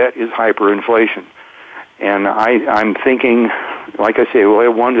 what you get is hyperinflation. And I'm thinking, like I say, we'll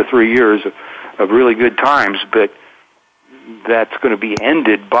have 1 to 3 years of really good times, but that's going to be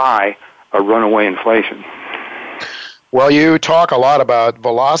ended by a runaway inflation. Well, you talk a lot about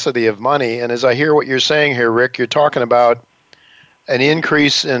velocity of money, and as I hear what you're saying here, Rick, you're talking about an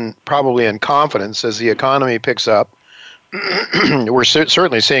increase probably in confidence as the economy picks up. We're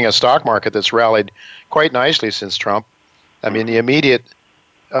certainly seeing a stock market that's rallied quite nicely since Trump. I mean, the immediate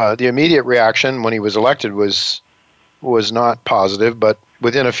reaction when he was elected was not positive, but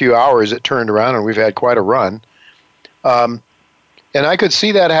within a few hours it turned around and we've had quite a run. And I could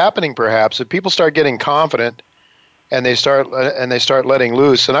see that happening perhaps if people start getting confident and they start letting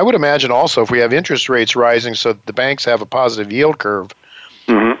loose. And I would imagine also if we have interest rates rising so that the banks have a positive yield curve,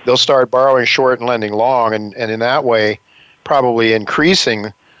 they'll start borrowing short and lending long, and in that way probably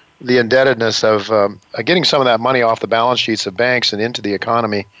increasing the indebtedness of getting some of that money off the balance sheets of banks and into the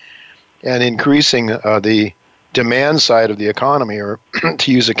economy, and increasing the demand side of the economy, or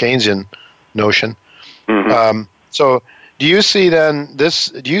to use a Keynesian notion. So do you see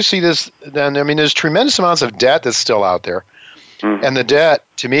this? I mean, there's tremendous amounts of debt that's still out there, and the debt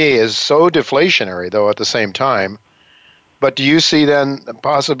to me is so deflationary, though at the same time. But do you see then the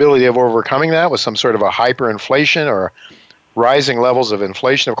possibility of overcoming that with some sort of a hyperinflation or rising levels of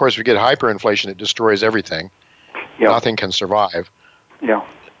inflation? Of course, if we get hyperinflation, it destroys everything. Yep. Nothing can survive. Yeah.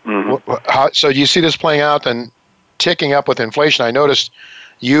 So do you see this playing out and ticking up with inflation? I noticed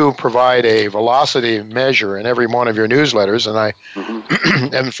you provide a velocity measure in every one of your newsletters, and I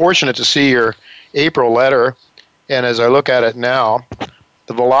am fortunate to see your April letter. And as I look at it now,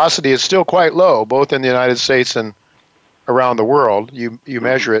 the velocity is still quite low, both in the United States and around the world. You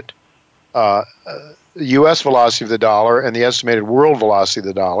measure it, U.S. velocity of the dollar and the estimated world velocity of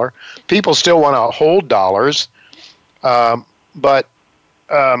the dollar. People still want to hold dollars, but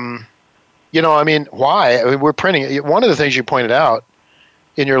I mean, why? I mean, we're printing. One of the things you pointed out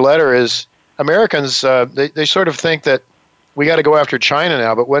in your letter is Americans, they sort of think that we got to go after China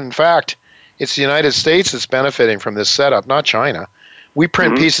now, but when in fact it's the United States that's benefiting from this setup, not China. We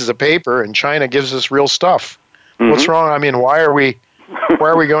print pieces of paper, and China gives us real stuff. What's wrong? I mean, why are we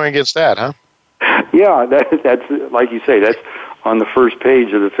going against that, huh? Yeah, that's like you say. That's on the first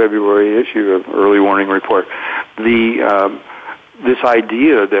page of the February issue of Early Warning Report. This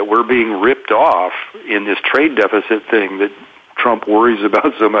idea that we're being ripped off in this trade deficit thing that Trump worries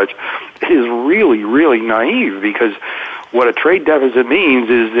about so much is really, really naive, because what a trade deficit means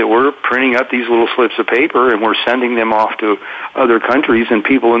is that we're printing up these little slips of paper and we're sending them off to other countries, and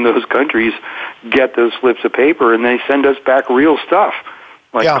people in those countries get those slips of paper and they send us back real stuff.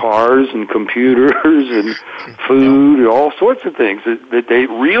 like cars and computers and food and all sorts of things that they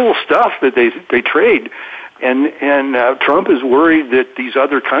real stuff that they trade. And Trump is worried that these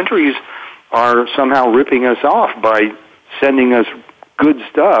other countries are somehow ripping us off by sending us good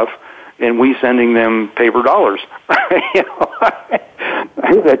stuff and we sending them paper dollars.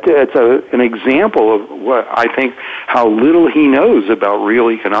 That's an example of what I think, how little he knows about real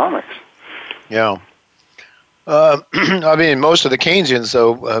economics. Yeah. I mean, most of the Keynesians,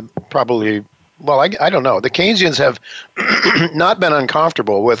 though, probably, well, I don't know. The Keynesians have not been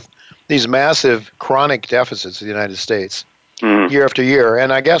uncomfortable with these massive chronic deficits of the United States year after year.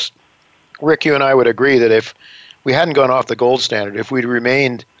 And I guess, Rick, you and I would agree that if we hadn't gone off the gold standard, if we'd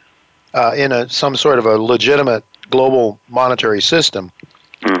remained in some sort of a legitimate global monetary system,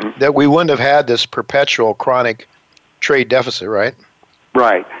 that we wouldn't have had this perpetual chronic trade deficit, right?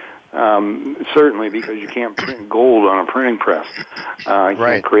 Right. Certainly, because you can't print gold on a printing press. You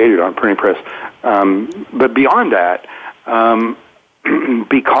can't create it on a printing press. But beyond that,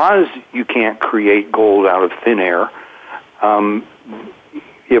 because you can't create gold out of thin air,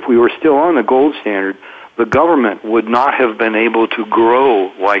 if we were still on the gold standard, the government would not have been able to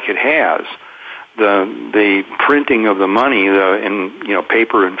grow like it has. The printing of the money,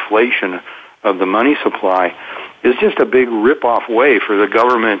 paper inflation of the money supply is just a big rip-off way for the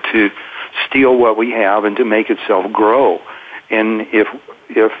government to steal what we have and to make itself grow. And if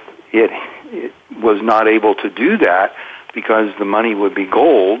it was not able to do that because the money would be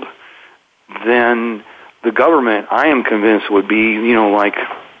gold, then the government, I am convinced, would be, like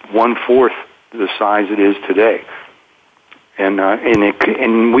 1/4 the size it is today.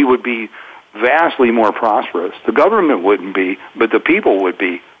 And we would be vastly more prosperous. The government wouldn't be, but the people would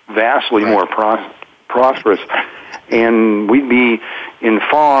be vastly more prosperous, and we'd be in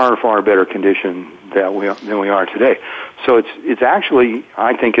far, far better condition than we are today. So it's actually,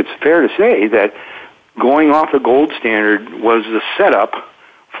 I think it's fair to say that going off the gold standard was the setup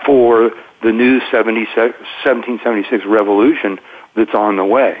for the new 1776 revolution that's on the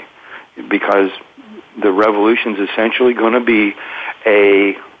way, because the revolution's essentially going to be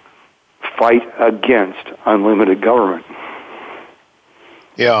a fight against unlimited government.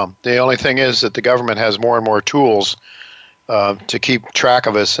 Yeah, the only thing is that the government has more and more tools to keep track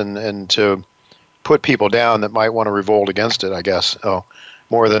of us and to put people down that might want to revolt against it, I guess.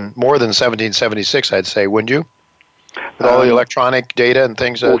 More than 1776, I'd say, wouldn't you? With all the electronic data and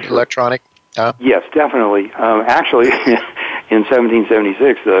things, electronic? Yes, definitely. Actually, in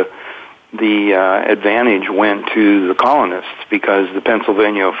 1776, the advantage went to the colonists because the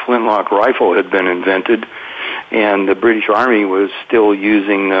Pennsylvania flintlock rifle had been invented, and the British Army was still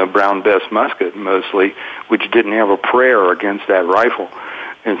using the Brown Bess musket mostly, which didn't have a prayer against that rifle.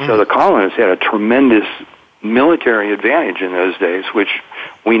 And so the colonists had a tremendous military advantage in those days, which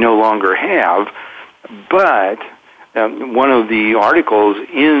we no longer have. But one of the articles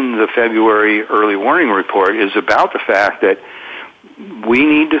in the February early warning report is about the fact that we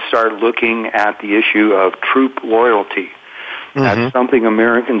need to start looking at the issue of troop loyalty. That's something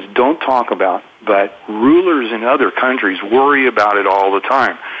Americans don't talk about, but rulers in other countries worry about it all the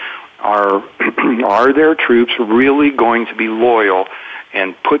time. Are their troops really going to be loyal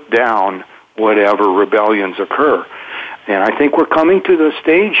and put down whatever rebellions occur? And I think we're coming to the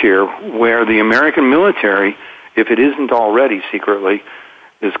stage here where the American military, if it isn't already secretly,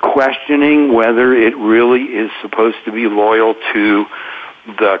 is questioning whether it really is supposed to be loyal to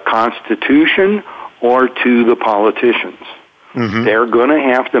the Constitution or to the politicians. They're going to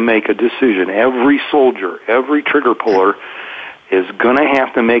have to make a decision. Every soldier, every trigger puller is going to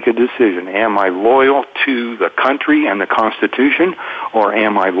have to make a decision. Am I loyal to the country and the Constitution, or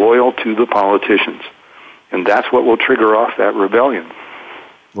am I loyal to the politicians? And that's what will trigger off that rebellion.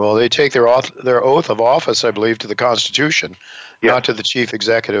 Well, they take their oath of office, I believe, to the Constitution, not to the chief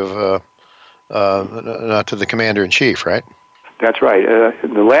executive, not to the commander-in-chief, right? That's right.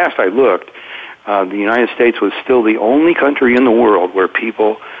 The last I looked, the United States was still the only country in the world where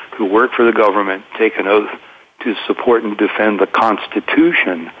people who work for the government take an oath to support and defend the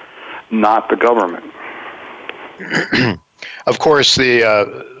Constitution, not the government. Of course,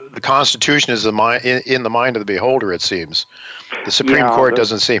 the Constitution is in the mind of the beholder, it seems. The Supreme Court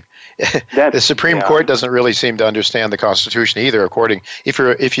doesn't seem. The Supreme Court doesn't really seem to understand the Constitution either,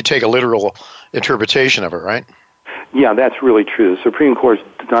 if you take a literal interpretation of it, right? Yeah, that's really true. The Supreme Court's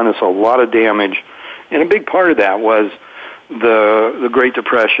done us a lot of damage, and a big part of that was the Great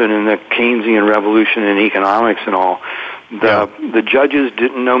Depression and the Keynesian revolution in economics and all. The judges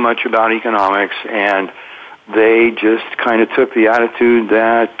didn't know much about economics, and they just kind of took the attitude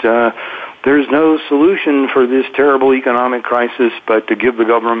that there's no solution for this terrible economic crisis but to give the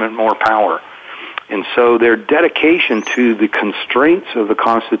government more power. And so their dedication to the constraints of the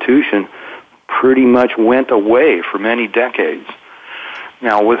Constitution pretty much went away for many decades.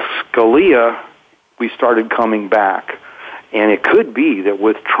 Now, with Scalia, we started coming back. And it could be that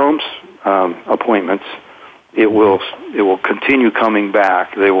with Trump's appointments, it will continue coming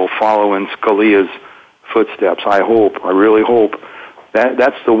back. They will follow in Scalia's footsteps. I really hope.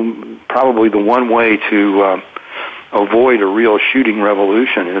 That's probably the one way to avoid a real shooting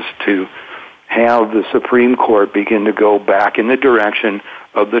revolution, is to have the Supreme Court begin to go back in the direction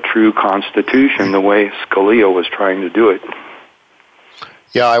of the true Constitution, the way Scalia was trying to do it.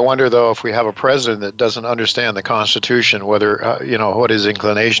 Yeah, I wonder, though, if we have a president that doesn't understand the Constitution, whether, what his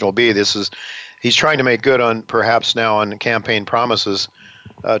inclination will be. He's trying to make good on, perhaps now, on campaign promises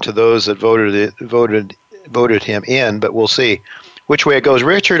to those that voted him in, but we'll see which way it goes.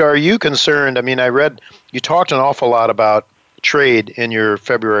 Richard, are you concerned? I mean, I read you talked an awful lot about trade in your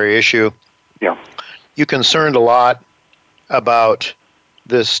February issue. Yeah. You concerned a lot about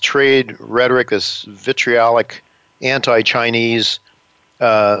this trade rhetoric, this vitriolic anti-Chinese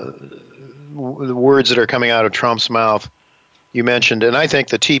the words that are coming out of Trump's mouth. You mentioned, and I think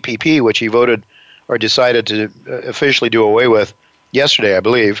the TPP, which he voted or decided to officially do away with yesterday, I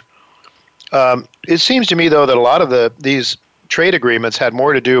believe. It seems to me, though, that a lot of these trade agreements had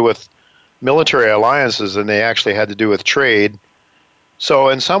more to do with military alliances than they actually had to do with trade. So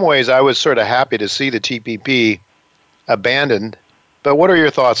in some ways, I was sort of happy to see the TPP abandoned. But what are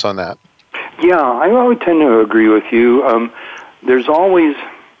your thoughts on that? Yeah, I would tend to agree with you. There's always,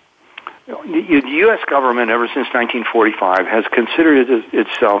 the U.S. government, ever since 1945, has considered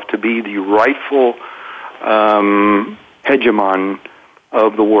itself to be the rightful hegemon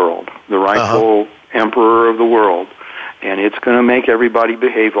of the world, the rightful emperor of the world, and it's going to make everybody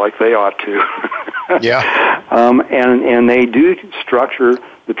behave like they ought to. Yeah. And they do structure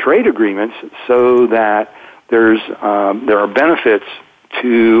the trade agreements so that there are benefits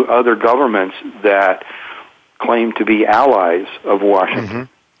to other governments that claim to be allies of Washington.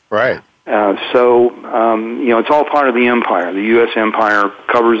 Mm-hmm. Right. It's all part of the empire. The U.S. empire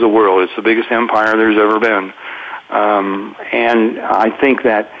covers the world. It's the biggest empire there's ever been. And I think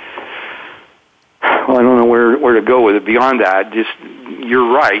that, well, I don't know where to go with it beyond that. Just,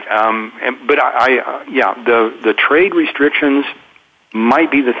 you're right. But the trade restrictions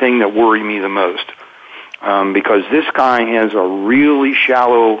might be the thing that worry me the most. Because this guy has a really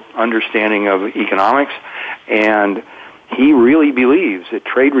shallow understanding of economics, and he really believes that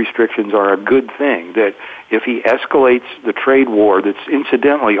trade restrictions are a good thing, that if he escalates the trade war that's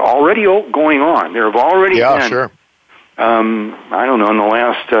incidentally already going on, there have already been, sure. I don't know, in the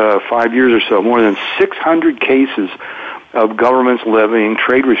last 5 years or so, more than 600 cases of governments levying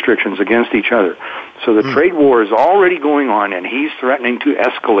trade restrictions against each other. So the trade war is already going on, and he's threatening to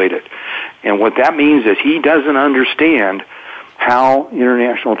escalate it. And what that means is he doesn't understand how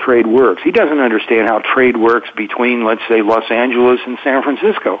international trade works. He doesn't understand how trade works between, let's say, Los Angeles and San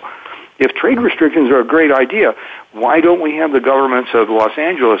Francisco. If trade restrictions are a great idea, why don't we have the governments of Los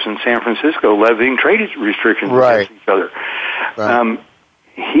Angeles and San Francisco levying trade restrictions against each other? Right.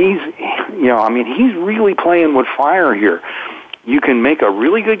 He's really playing with fire here. You can make a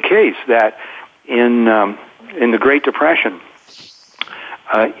really good case that in the Great Depression,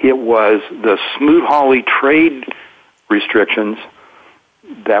 it was the Smoot-Hawley trade restrictions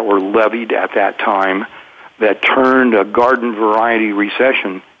that were levied at that time that turned a garden variety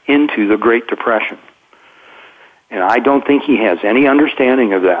recession into the Great Depression. And I don't think he has any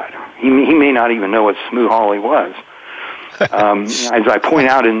understanding of that. He may not even know what Smoot-Hawley was. As I point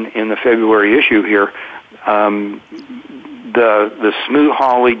out in the February issue here, the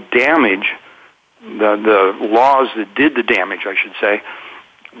Smoot-Hawley damage, the laws that did the damage, I should say,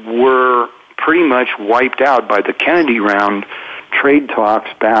 were pretty much wiped out by the Kennedy round trade talks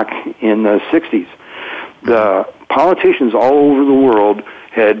back in the 60s. The politicians all over the world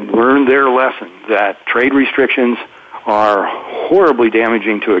had learned their lesson that trade restrictions are horribly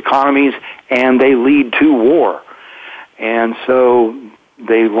damaging to economies and they lead to war. And so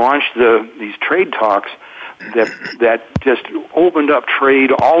they launched these trade talks that just opened up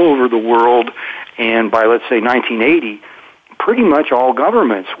trade all over the world, and by, let's say, 1980, pretty much all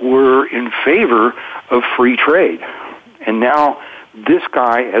governments were in favor of free trade. And now this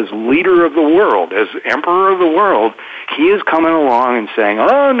guy, as leader of the world, as emperor of the world, he is coming along and saying,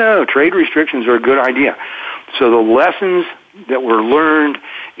 oh, no, trade restrictions are a good idea. So the lessons that were learned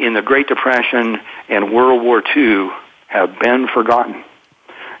in the Great Depression and World War II have been forgotten.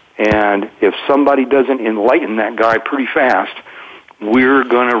 And if somebody doesn't enlighten that guy pretty fast, we're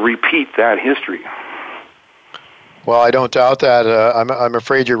going to repeat that history. Well, I don't doubt that. I'm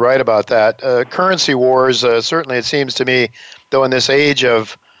afraid you're right about that. Currency wars, certainly it seems to me, though in this age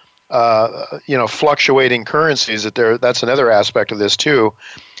of fluctuating currencies, that's another aspect of this too.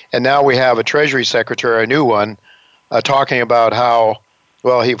 And now we have a Treasury Secretary, a new one, talking about how,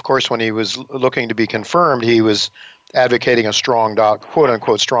 well, he, of course, when he was looking to be confirmed, he was advocating a strong dollar,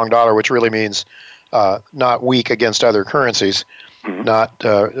 quote-unquote strong dollar, which really means not weak against other currencies, not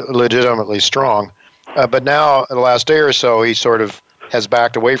legitimately strong. But now, in the last day or so, he sort of has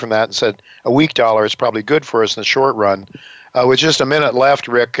backed away from that and said a weak dollar is probably good for us in the short run. With just a minute left,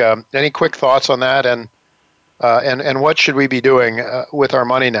 Rick, any quick thoughts on that, and what should we be doing with our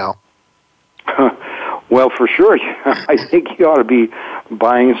money now? Well, for sure, I think you ought to be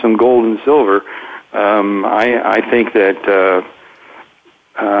buying some gold and silver. I think that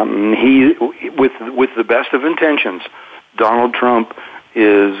he, with the best of intentions, Donald Trump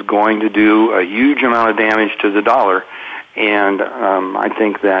is going to do a huge amount of damage to the dollar, and I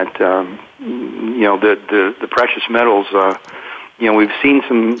think that the precious metals, we've seen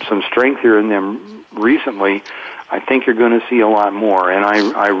some strength here in them recently. I think you're going to see a lot more, and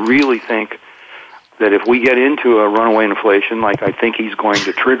I really think that if we get into a runaway inflation, like I think he's going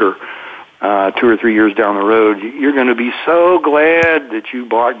to trigger 2 or 3 years down the road, you're going to be so glad that you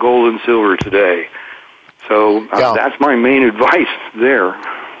bought gold and silver today. So that's my main advice there.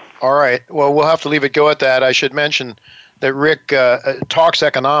 All right. Well, we'll have to leave it go at that. I should mention that Rick talks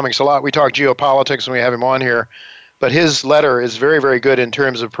economics a lot. We talk geopolitics when we have him on here, but his letter is very, very good in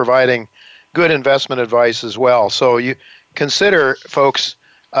terms of providing good investment advice as well. So you consider, folks,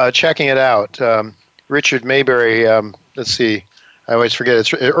 checking it out. Richard Maybury, let's see, I always forget,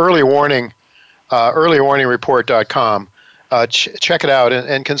 it's earlywarningreport.com. Check it out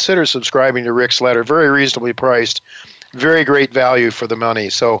and consider subscribing to Rick's letter. Very reasonably priced, very great value for the money.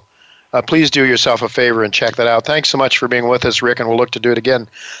 So please do yourself a favor and check that out. Thanks so much for being with us, Rick, and we'll look to do it again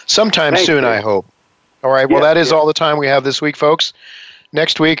sometime soon, I hope. All right, well, that is all the time we have this week, folks.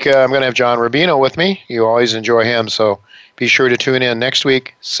 Next week, I'm going to have John Rubino with me. You always enjoy him, so be sure to tune in next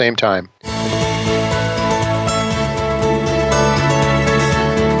week, same time.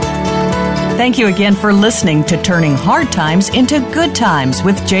 Thank you again for listening to Turning Hard Times into Good Times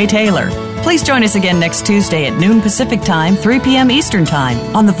with Jay Taylor. Please join us again next Tuesday at noon Pacific Time, 3 p.m. Eastern Time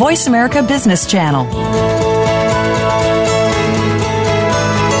on the Voice America Business Channel.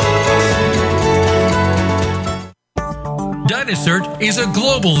 Dynacert is a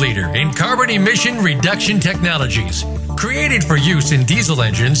global leader in carbon emission reduction technologies. Created for use in diesel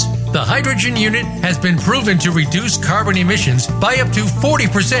engines, the hydrogen unit has been proven to reduce carbon emissions by up to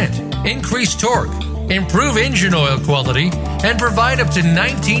 40%, increase torque, improve engine oil quality, and provide up to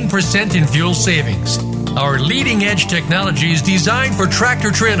 19% in fuel savings. Our leading-edge technology is designed for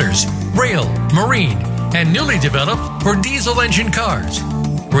tractor-trailers, rail, marine, and newly developed for diesel engine cars.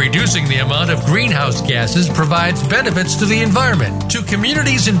 Reducing the amount of greenhouse gases provides benefits to the environment, to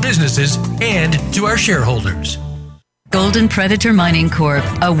communities and businesses, and to our shareholders. Golden Predator Mining Corp.,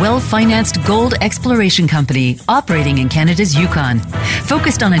 a well-financed gold exploration company operating in Canada's Yukon,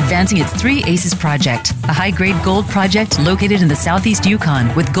 focused on advancing its 3 ACES project, a high-grade gold project located in the southeast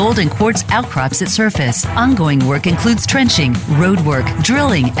Yukon with gold and quartz outcrops at surface. Ongoing work includes trenching, road work,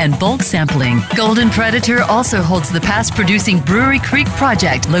 drilling, and bulk sampling. Golden Predator also holds the past-producing Brewery Creek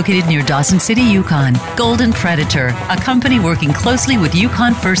project located near Dawson City, Yukon. Golden Predator, a company working closely with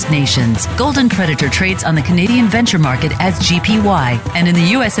Yukon First Nations. Golden Predator trades on the Canadian venture market as GPY and in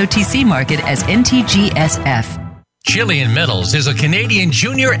the US OTC market as NTGSF. Chilean Metals is a Canadian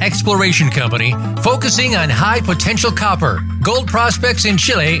junior exploration company focusing on high-potential copper, gold prospects in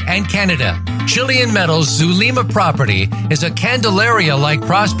Chile and Canada. Chilean Metals Zulima property is a Candelaria-like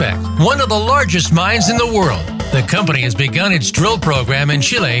prospect, one of the largest mines in the world. The company has begun its drill program in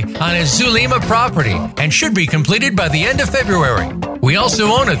Chile on its Zulima property and should be completed by the end of February. We also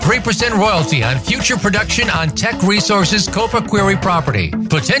own a 3% royalty on future production on Teck Resources Copa Quarry property,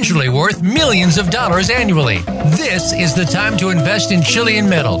 potentially worth millions of dollars annually. This is the time to invest in Chilean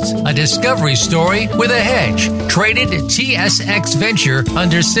Metals, a discovery story with a hedge, traded TSX Venture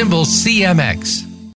under symbol CMX.